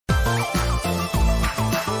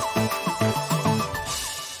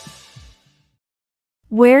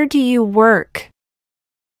Where do you work?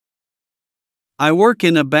 I work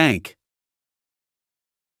in a bank.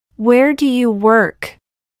 Where do you work?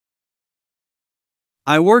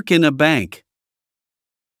 I work in a bank.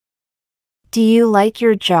 Do you like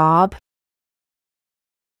your job?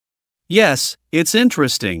 Yes, it's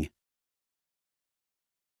interesting.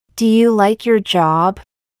 Do you like your job?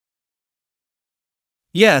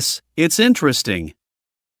 Yes, it's interesting.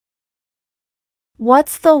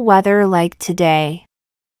 What's the weather like today?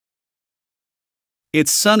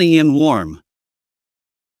 It's sunny and warm.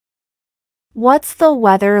 What's the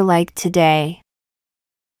weather like today?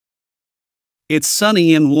 It's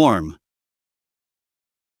sunny and warm.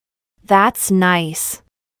 That's nice.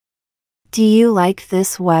 Do you like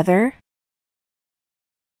this weather?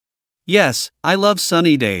 Yes, I love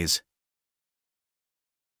sunny days.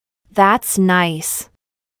 That's nice.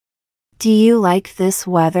 Do you like this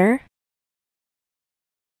weather?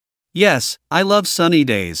 Yes, I love sunny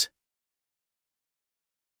days.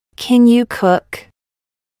 Can you cook?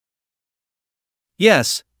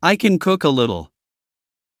 Yes, I can cook a little.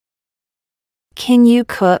 Can you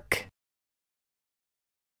cook?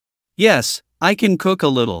 Yes, I can cook a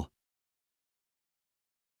little.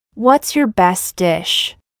 What's your best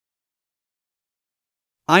dish?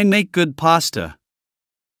 I make good pasta.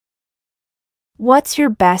 What's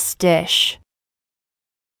your best dish?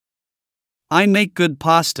 I make good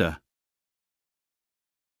pasta.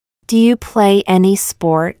 Do you play any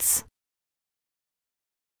sports?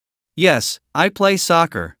 Yes, I play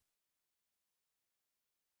soccer.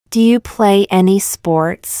 Do you play any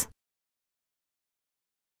sports?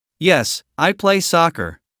 Yes, I play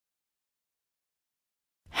soccer.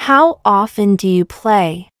 How often do you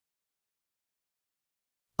play?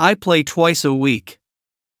 I play twice a week.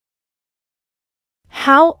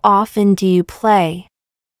 How often do you play?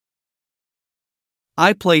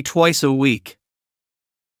 I play twice a week.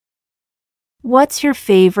 What's your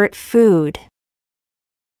favorite food?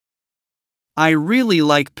 I really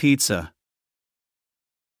like pizza.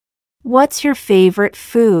 What's your favorite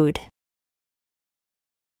food?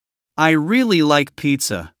 I really like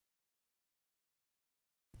pizza.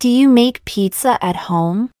 Do you make pizza at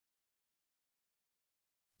home?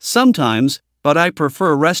 Sometimes, but I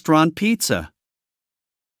prefer restaurant pizza.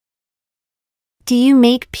 Do you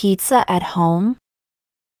make pizza at home?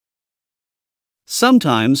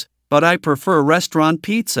 Sometimes, but I prefer restaurant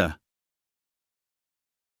pizza.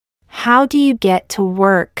 How do you get to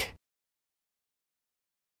work?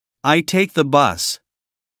 I take the bus.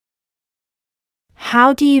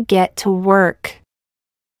 How do you get to work?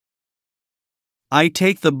 I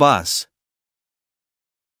take the bus.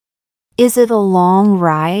 Is it a long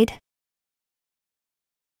ride?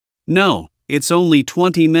 No, it's only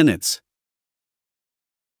 20 minutes.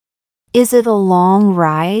 Is it a long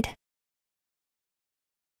ride?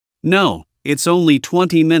 No, it's only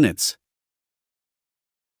 20 minutes.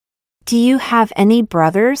 Do you have any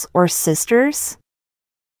brothers or sisters?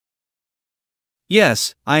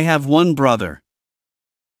 Yes, I have one brother.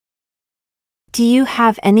 Do you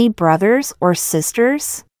have any brothers or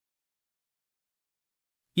sisters?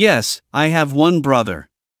 Yes, I have one brother.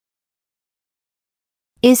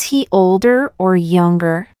 Is he older or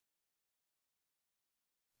younger?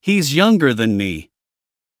 He's younger than me.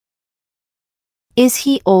 Is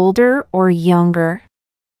he older or younger?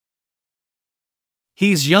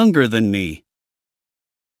 He's younger than me.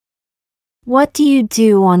 What do you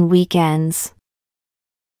do on weekends?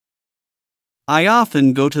 I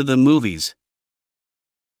often go to the movies.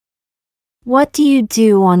 What do you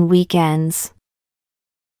do on weekends?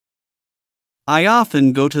 I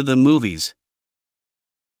often go to the movies.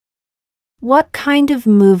 What kind of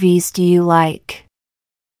movies do you like?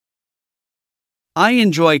 I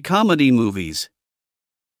enjoy comedy movies.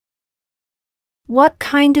 What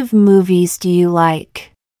kind of movies do you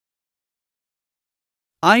like?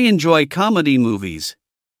 I enjoy comedy movies.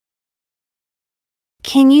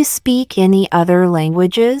 Can you speak any other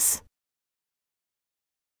languages?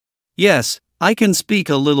 Yes, I can speak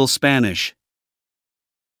a little Spanish.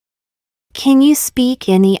 Can you speak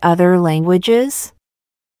any other languages?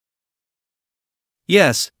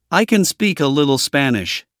 Yes, I can speak a little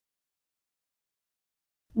Spanish.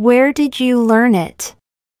 Where did you learn it?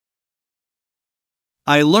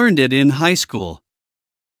 I learned it in high school.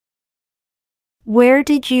 Where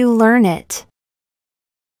did you learn it?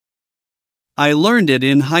 I learned it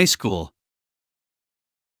in high school.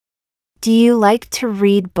 Do you like to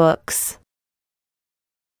read books?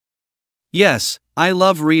 Yes, I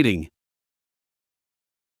love reading.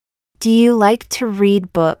 Do you like to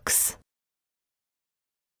read books?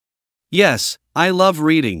 Yes, I love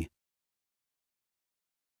reading.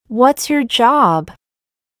 What's your job?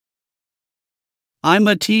 I'm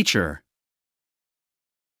a teacher.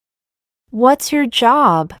 What's your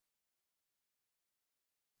job?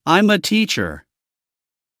 I'm a teacher.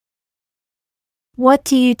 What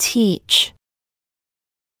do you teach?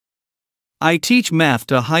 I teach math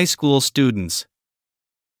to high school students.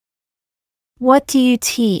 What do you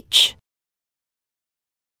teach?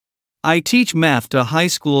 I teach math to high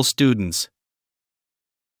school students.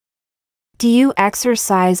 Do you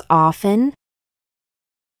exercise often?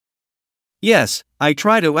 Yes, I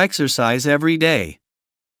try to exercise every day.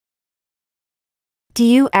 Do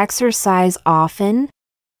you exercise often?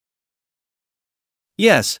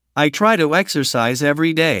 Yes, I try to exercise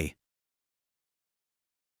every day.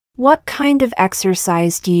 What kind of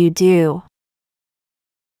exercise do you do?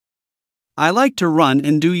 I like to run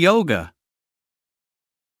and do yoga.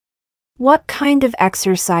 What kind of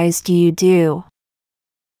exercise do you do?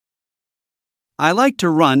 I like to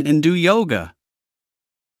run and do yoga.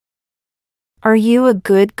 Are you a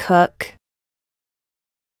good cook?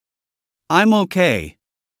 I'm okay.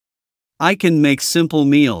 I can make simple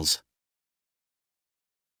meals.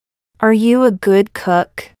 Are you a good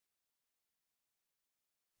cook?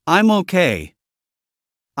 I'm okay.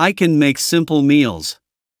 I can make simple meals.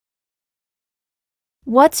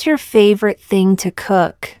 What's your favorite thing to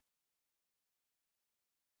cook?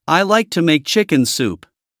 I like to make chicken soup.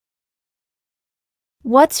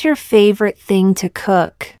 What's your favorite thing to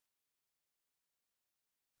cook?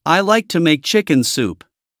 I like to make chicken soup.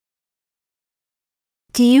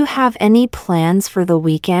 Do you have any plans for the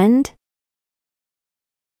weekend?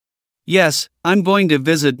 Yes, I'm going to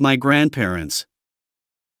visit my grandparents.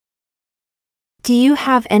 Do you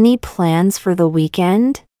have any plans for the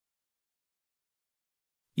weekend?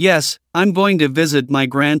 Yes, I'm going to visit my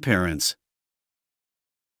grandparents.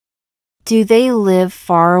 Do they live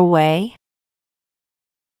far away?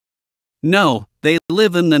 No, they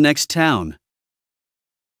live in the next town.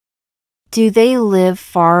 Do they live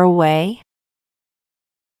far away?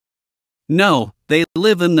 No, they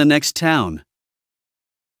live in the next town.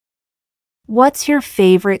 What's your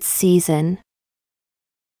favorite season?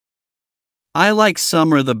 I like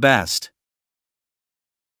summer the best.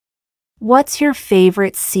 What's your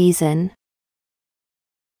favorite season?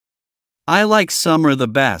 I like summer the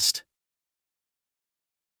best.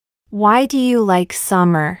 Why do you like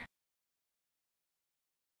summer?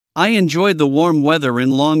 I enjoy the warm weather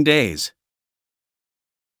and long days.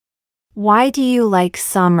 Why do you like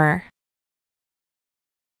summer?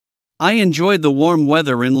 I enjoy the warm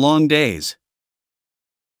weather and long days.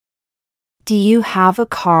 Do you have a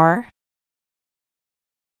car?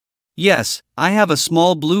 Yes, I have a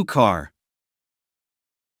small blue car.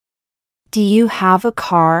 Do you have a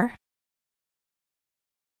car?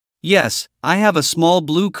 Yes, I have a small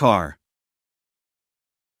blue car.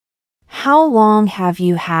 How long have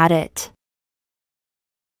you had it?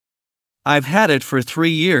 I've had it for 3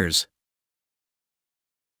 years.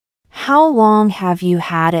 How long have you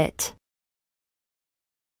had it?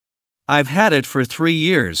 I've had it for 3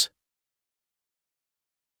 years.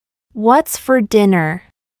 What's for dinner?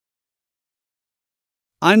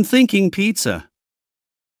 I'm thinking pizza.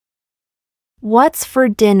 What's for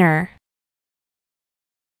dinner?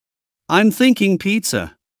 I'm thinking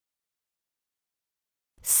pizza.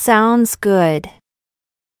 Sounds good.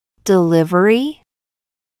 Delivery?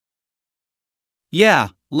 Yeah,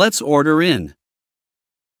 let's order in.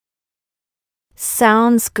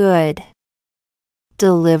 Sounds good.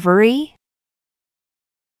 Delivery?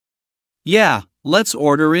 Yeah, let's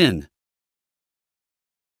order in.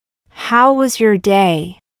 How was your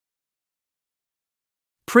day?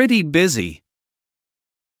 Pretty busy.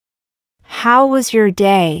 How was your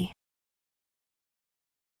day?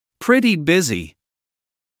 Pretty busy.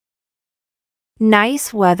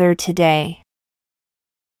 Nice weather today.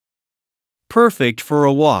 Perfect for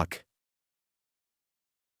a walk.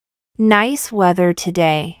 Nice weather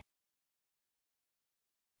today.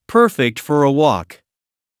 Perfect for a walk.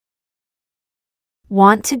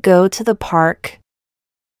 Want to go to the park?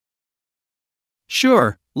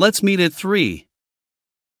 Sure, let's meet at 3.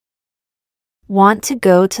 Want to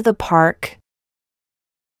go to the park?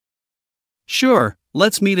 Sure,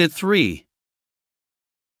 let's meet at 3.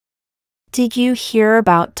 Did you hear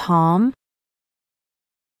about Tom?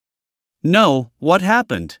 No, what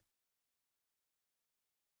happened?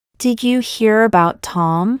 Did you hear about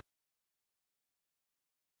Tom?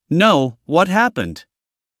 No, what happened?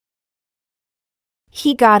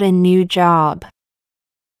 He got a new job.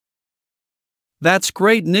 That's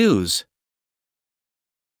great news.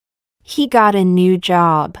 He got a new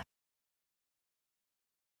job.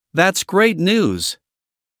 That's great news.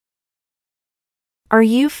 Are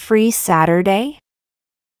you free Saturday?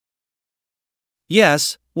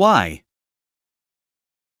 Yes, why?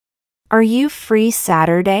 Are you free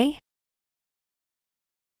Saturday?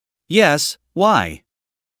 Yes, why?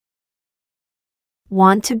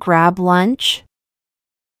 Want to grab lunch?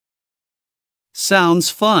 Sounds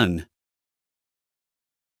fun.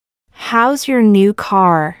 How's your new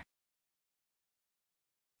car?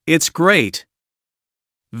 It's great.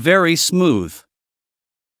 Very smooth.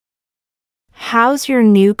 How's your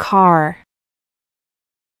new car?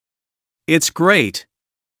 It's great.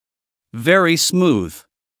 Very smooth.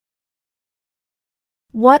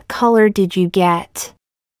 What color did you get?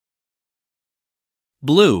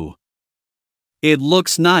 Blue. It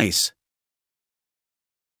looks nice.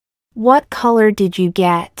 What color did you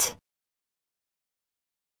get?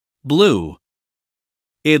 Blue.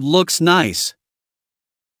 It looks nice.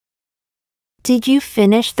 Did you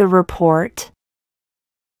finish the report?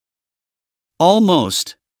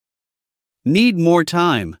 Almost. Need more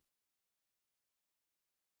time.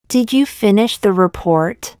 Did you finish the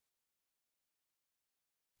report?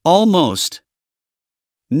 Almost.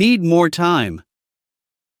 Need more time.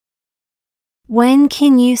 When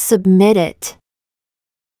can you submit it?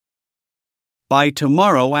 By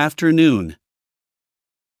tomorrow afternoon.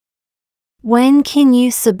 When can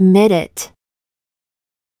you submit it?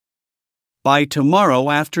 By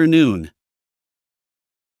tomorrow afternoon.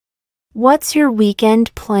 What's your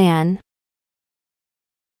weekend plan?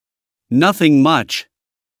 Nothing much.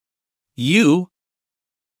 You?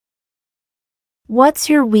 What's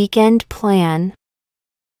your weekend plan?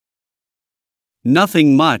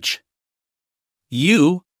 Nothing much.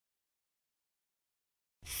 You?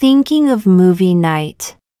 Thinking of movie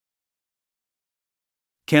night.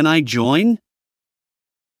 Can I join?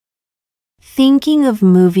 Thinking of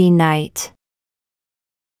movie night.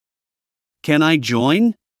 Can I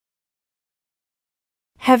join?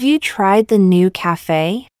 Have you tried the new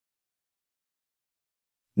cafe?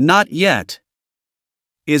 Not yet.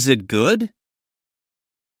 Is it good?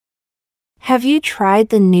 Have you tried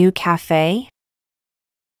the new cafe?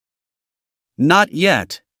 Not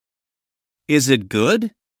yet. Is it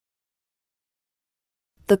good?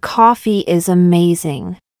 The coffee is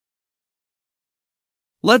amazing.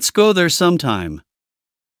 Let's go there sometime.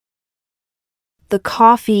 The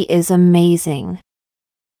coffee is amazing.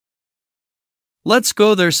 Let's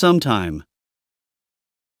go there sometime.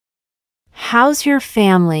 How's your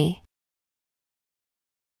family?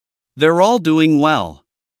 They're all doing well.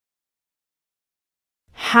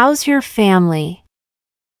 How's your family?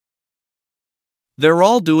 They're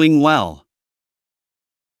all doing well.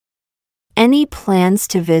 Any plans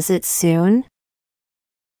to visit soon?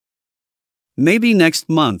 Maybe next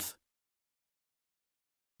month.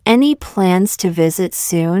 Any plans to visit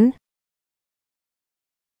soon?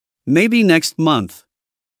 Maybe next month.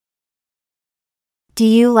 Do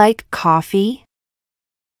you like coffee?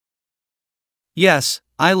 Yes,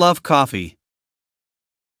 I love coffee.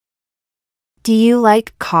 Do you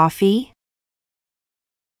like coffee?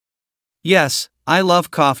 Yes, I love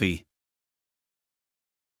coffee.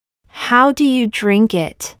 How do you drink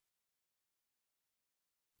it?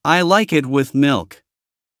 I like it with milk.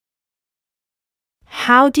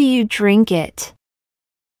 How do you drink it?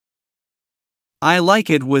 I like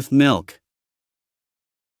it with milk.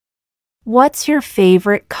 What's your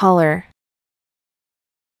favorite color?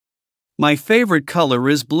 My favorite color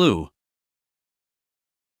is blue.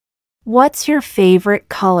 What's your favorite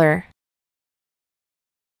color?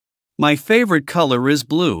 My favorite color is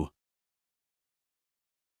blue.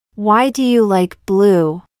 Why do you like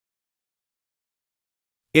blue?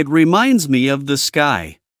 It reminds me of the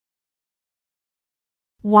sky.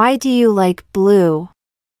 Why do you like blue?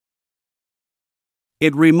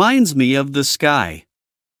 It reminds me of the sky.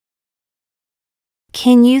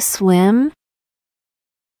 Can you swim?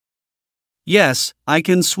 Yes, I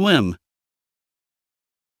can swim.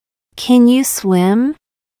 Can you swim?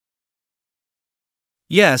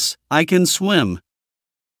 Yes, I can swim.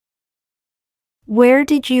 Where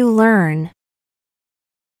did you learn?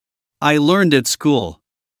 I learned at school.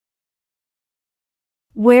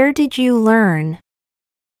 Where did you learn?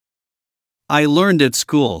 I learned at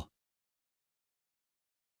school.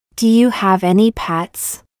 Do you have any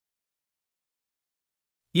pets?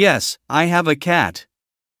 Yes, I have a cat.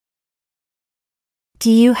 Do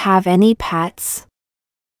you have any pets?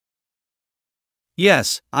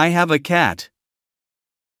 Yes, I have a cat.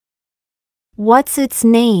 What's its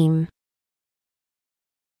name?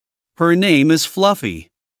 Her name is Fluffy.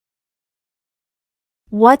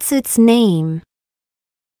 What's its name?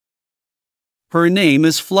 Her name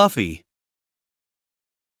is Fluffy.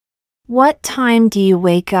 What time do you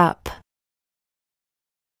wake up?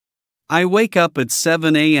 I wake up at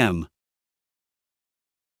 7 a.m.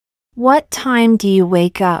 What time do you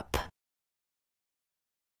wake up?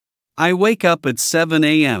 I wake up at 7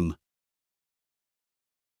 a.m.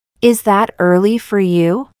 Is that early for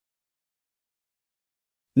you?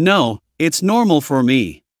 No, it's normal for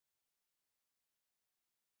me.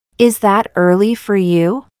 Is that early for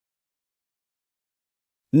you?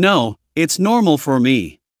 No, it's normal for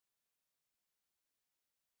me.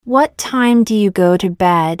 What time do you go to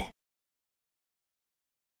bed?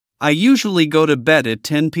 I usually go to bed at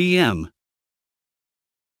 10 p.m.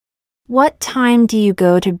 What time do you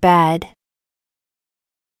go to bed?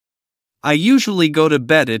 I usually go to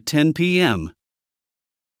bed at 10 p.m.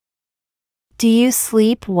 Do you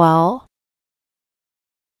sleep well?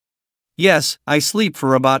 Yes, I sleep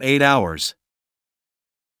for about 8 hours.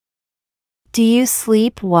 Do you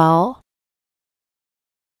sleep well?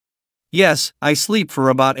 Yes, I sleep for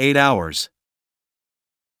about 8 hours.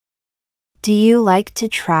 Do you like to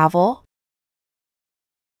travel?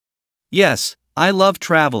 Yes, I love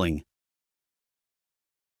traveling.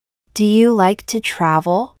 Do you like to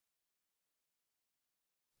travel?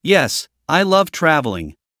 Yes, I love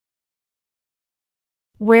traveling.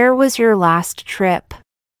 Where was your last trip?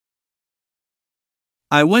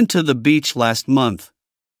 I went to the beach last month.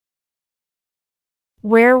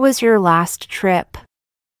 Where was your last trip?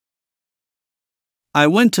 I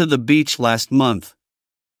went to the beach last month.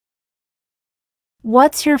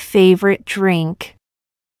 What's your favorite drink?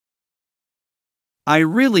 I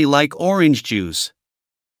really like orange juice.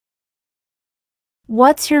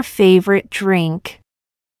 What's your favorite drink?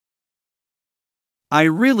 I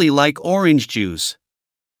really like orange juice.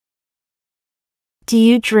 Do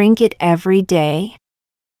you drink it every day?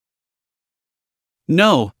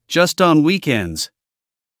 No, just on weekends.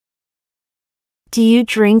 Do you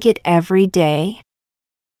drink it every day?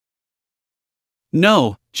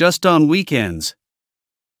 No, just on weekends.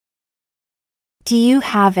 Do you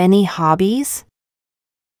have any hobbies?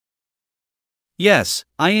 Yes,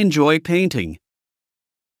 I enjoy painting.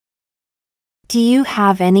 Do you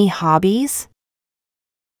have any hobbies?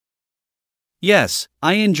 Yes,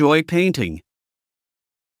 I enjoy painting.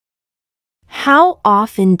 How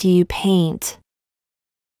often do you paint?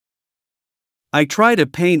 I try to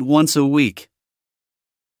paint once a week.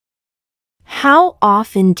 How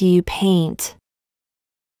often do you paint?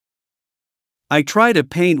 I try to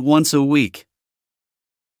paint once a week.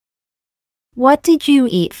 What did you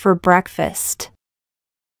eat for breakfast?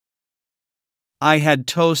 I had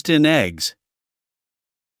toast and eggs.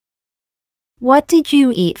 What did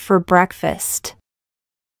you eat for breakfast?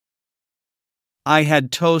 I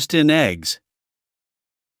had toast and eggs.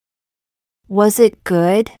 Was it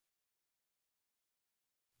good?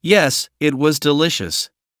 Yes, it was delicious.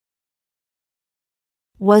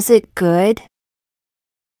 Was it good?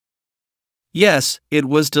 Yes, it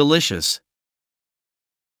was delicious.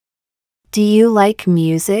 Do you like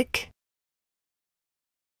music?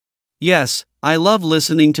 Yes, I love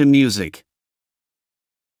listening to music.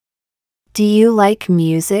 Do you like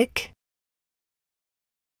music?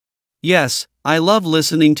 Yes, I love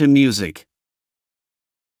listening to music.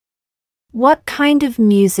 What kind of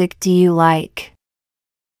music do you like?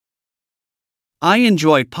 I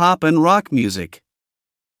enjoy pop and rock music.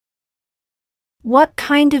 What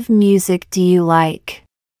kind of music do you like?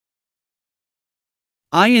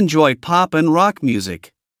 I enjoy pop and rock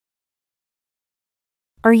music.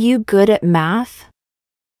 Are you good at math?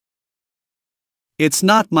 It's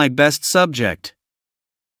not my best subject.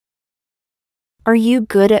 Are you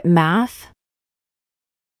good at math?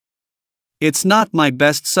 It's not my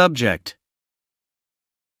best subject.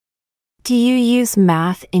 Do you use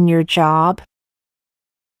math in your job?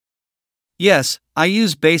 Yes, I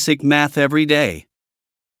use basic math every day.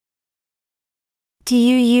 Do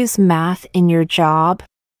you use math in your job?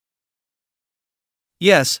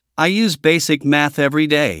 Yes, I use basic math every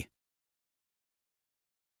day.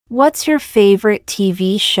 What's your favorite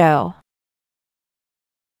TV show?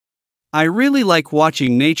 I really like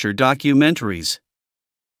watching nature documentaries.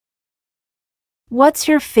 What's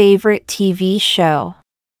your favorite TV show?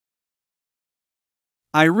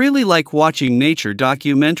 I really like watching nature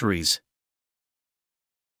documentaries.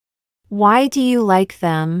 Why do you like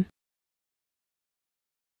them?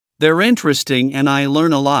 They're interesting and I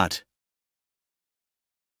learn a lot.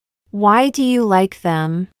 Why do you like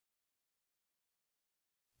them?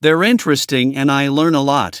 They're interesting and I learn a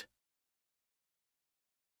lot.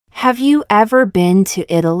 Have you ever been to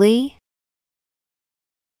Italy?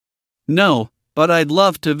 No, but I'd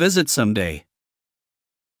love to visit someday.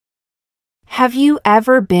 Have you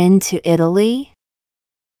ever been to Italy?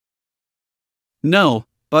 No,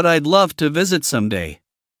 but I'd love to visit someday.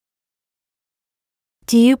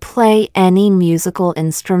 Do you play any musical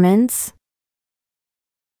instruments?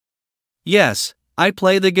 Yes, I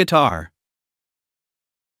play the guitar.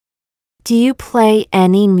 Do you play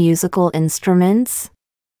any musical instruments?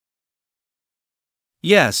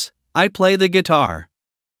 Yes, I play the guitar.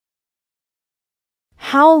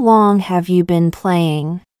 How long have you been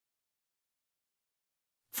playing?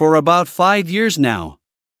 For about 5 years now.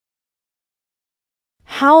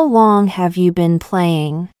 How long have you been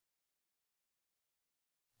playing?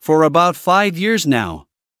 For about 5 years now.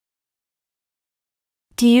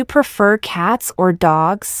 Do you prefer cats or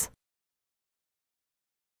dogs?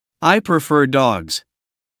 I prefer dogs.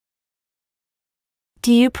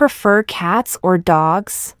 Do you prefer cats or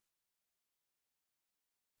dogs?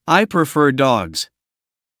 I prefer dogs.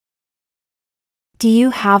 Do you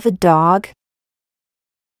have a dog?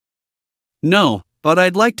 No, but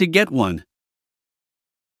I'd like to get one.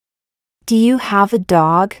 Do you have a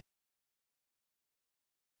dog?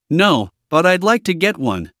 No, but I'd like to get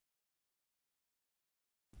one.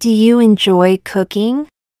 Do you enjoy cooking?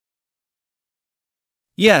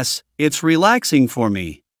 Yes, it's relaxing for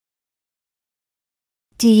me.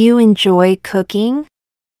 Do you enjoy cooking?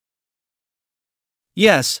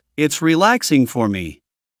 Yes, it's relaxing for me.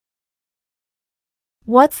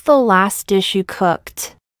 What's the last dish you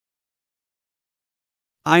cooked?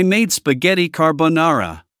 I made spaghetti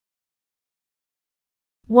carbonara.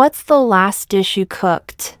 What's the last dish you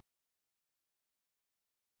cooked?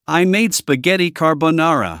 I made spaghetti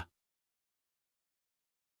carbonara.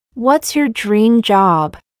 What's your dream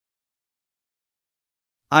job?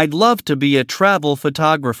 I'd love to be a travel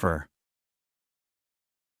photographer.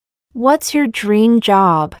 What's your dream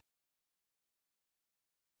job?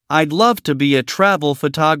 I'd love to be a travel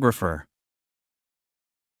photographer.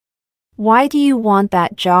 Why do you want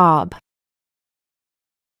that job?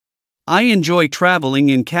 I enjoy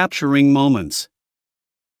traveling and capturing moments.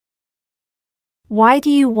 Why do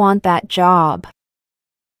you want that job?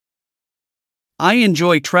 I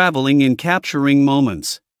enjoy traveling and capturing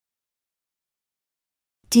moments.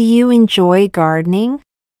 Do you enjoy gardening?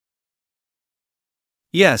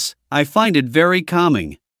 Yes, I find it very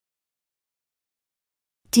calming.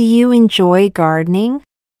 Do you enjoy gardening?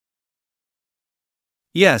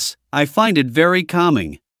 Yes, I find it very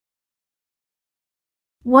calming.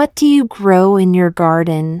 What do you grow in your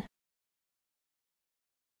garden?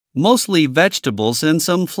 Mostly vegetables and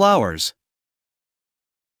some flowers.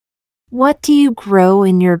 What do you grow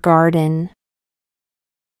in your garden?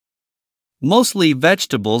 Mostly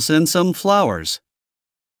vegetables and some flowers.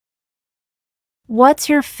 What's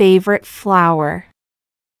your favorite flower?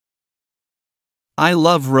 I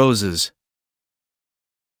love roses.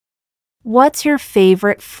 What's your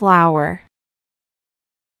favorite flower?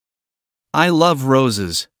 I love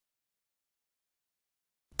roses.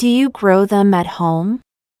 Do you grow them at home?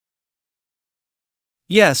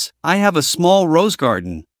 Yes, I have a small rose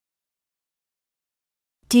garden.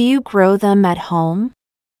 Do you grow them at home?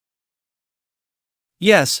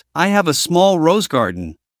 Yes, I have a small rose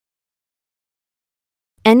garden.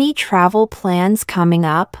 Any travel plans coming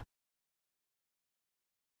up?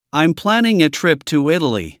 I'm planning a trip to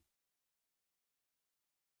Italy.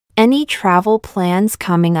 Any travel plans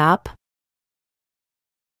coming up?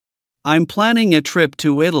 I'm planning a trip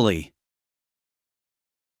to Italy.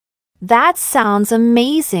 That sounds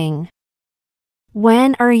amazing.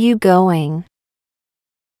 When are you going?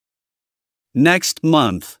 Next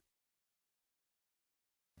month.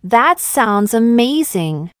 That sounds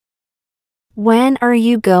amazing. When are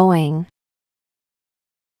you going?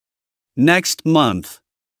 Next month.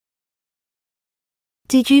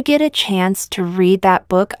 Did you get a chance to read that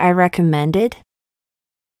book I recommended?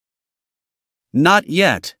 Not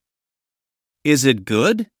yet. Is it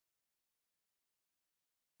good?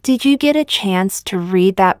 Did you get a chance to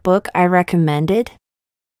read that book I recommended?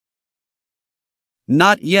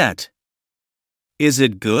 Not yet. Is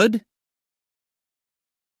it good?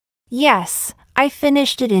 Yes, I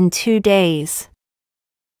finished it in 2 days.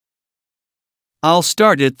 I'll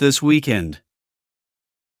start it this weekend.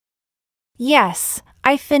 Yes,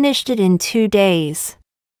 I finished it in 2 days.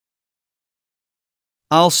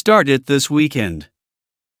 I'll start it this weekend.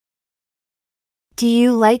 Do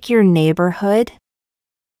you like your neighborhood?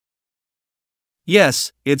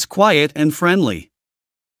 Yes, it's quiet and friendly.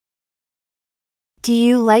 Do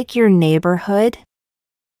you like your neighborhood?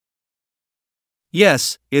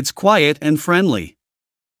 Yes, it's quiet and friendly.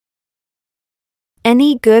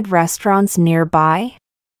 Any good restaurants nearby?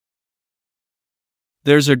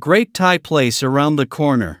 There's a great Thai place around the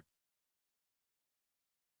corner.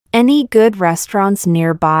 Any good restaurants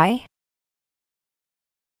nearby?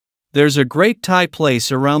 There's a great Thai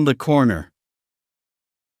place around the corner.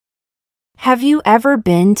 Have you ever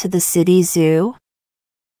been to the city zoo?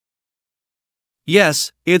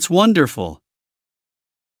 Yes, it's wonderful.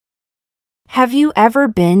 Have you ever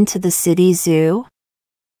been to the city zoo?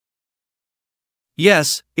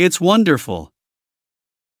 Yes, it's wonderful.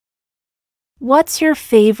 What's your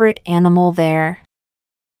favorite animal there?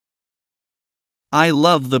 I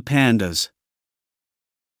love the pandas.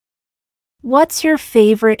 What's your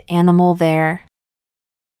favorite animal there?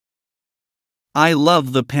 I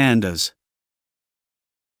love the pandas.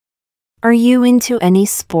 Are you into any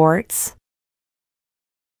sports?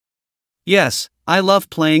 Yes, I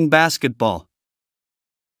love playing basketball.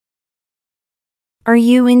 Are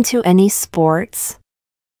you into any sports?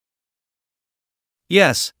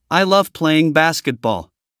 Yes, I love playing basketball.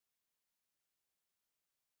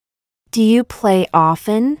 Do you play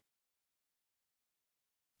often?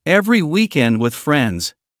 Every weekend with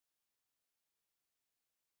friends.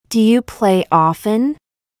 Do you play often?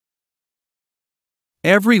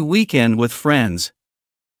 Every weekend with friends.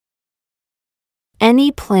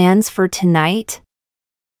 Any plans for tonight?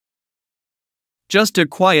 Just a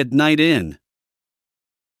quiet night in.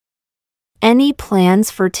 Any plans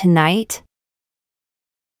for tonight?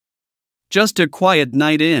 Just a quiet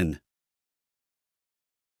night in.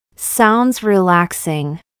 Sounds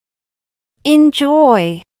relaxing.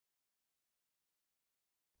 Enjoy!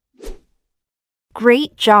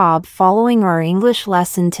 Great job following our English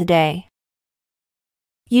lesson today.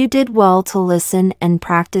 You did well to listen and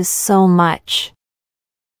practice so much.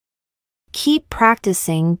 Keep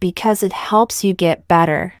practicing because it helps you get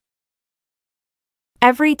better.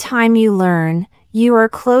 Every time you learn, you are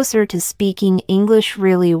closer to speaking English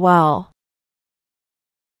really well.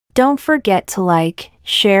 Don't forget to like,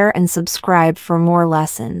 share, and subscribe for more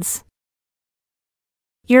lessons.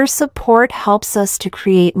 Your support helps us to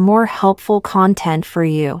create more helpful content for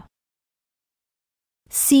you.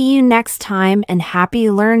 See you next time and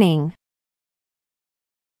happy learning!